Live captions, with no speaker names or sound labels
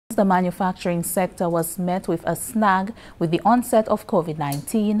The manufacturing sector was met with a snag with the onset of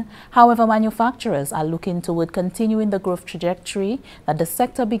COVID-19. However, manufacturers are looking toward continuing the growth trajectory that the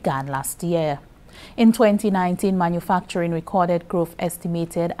sector began last year. In 2019, manufacturing recorded growth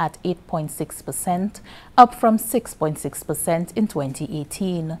estimated at 8.6%, up from 6.6% in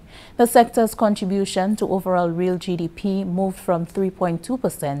 2018. The sector's contribution to overall real GDP moved from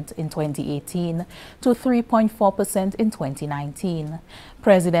 3.2% in 2018 to 3.4% in 2019.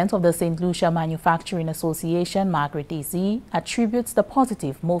 President of the St. Lucia Manufacturing Association, Marguerite Desir, attributes the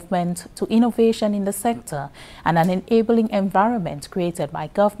positive movement to innovation in the sector and an enabling environment created by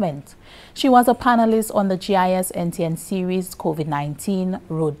government. She was a panelist on the GIS-NTN series COVID-19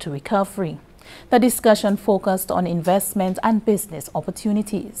 Road to Recovery. The discussion focused on investment and business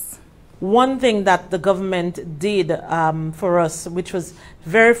opportunities. One thing that the government did for us, which was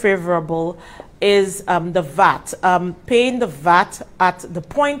very favorable, is the VAT, paying the VAT at the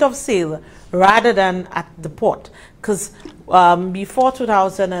point of sale rather than at the port. Because before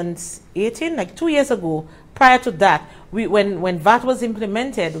 2018, like 2 years ago, prior to that, when VAT was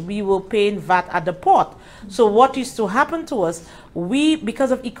implemented, we were paying VAT at the port. So what used to happen to us, because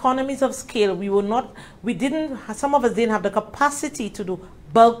of economies of scale, some of us didn't have the capacity to do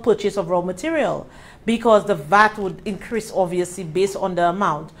bulk purchase of raw material because the VAT would increase obviously based on the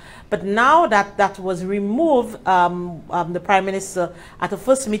amount. But now that that was removed, the Prime Minister at the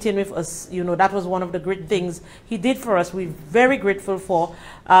first meeting with us, that was one of the great things he did for us. We're very grateful for.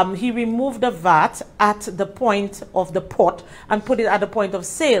 He removed the VAT at the point of the port and put it at the point of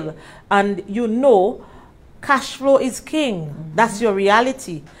sale. And cash flow is king. That's your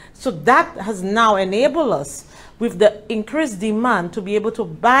reality. So that has now enabled us with the increased demand to be able to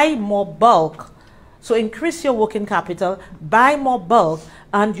buy more bulk. So increase your working capital, buy more bulk,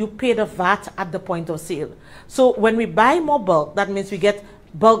 and you pay the VAT at the point of sale. So when we buy more bulk, that means we get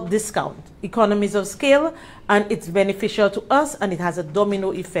bulk discount, economies of scale, and it's beneficial to us, and it has a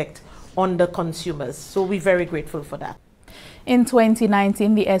domino effect on the consumers. So we're very grateful for that. In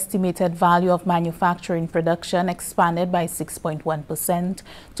 2019, the estimated value of manufacturing production expanded by 6.1%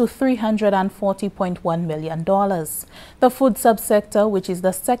 to $340.1 million. The food subsector, which is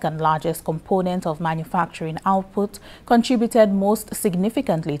the second largest component of manufacturing output, contributed most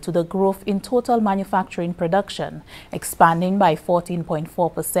significantly to the growth in total manufacturing production, expanding by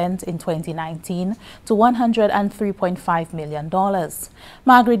 14.4% in 2019 to $103.5 million.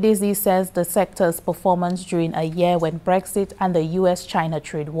 Marguerite Desir says the sector's performance during a year when Brexit and the U.S.-China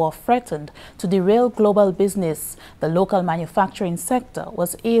trade war threatened to derail global business, the local manufacturing sector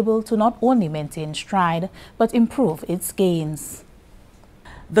was able to not only maintain stride, but improve its gains.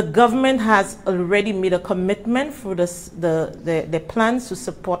 The government has already made a commitment through the plans to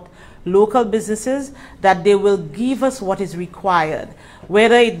support local businesses that they will give us what is required,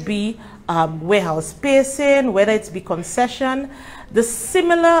 whether it be warehouse spacing, whether it be concession, the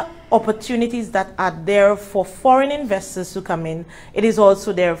similar opportunities that are there for foreign investors to come in, it is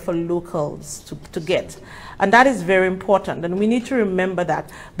also there for locals to get. And that is very important, and we need to remember that.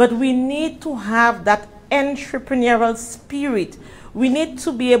 But we need to have that entrepreneurial spirit. We need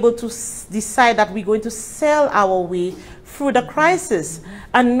to be able to decide that we're going to sell our way through the crisis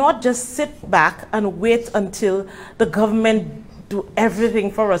and not just sit back and wait until the government do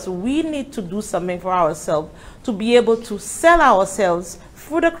everything for us. We need to do something for ourselves to be able to sell ourselves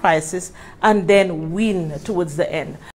through the crisis and then win towards the end.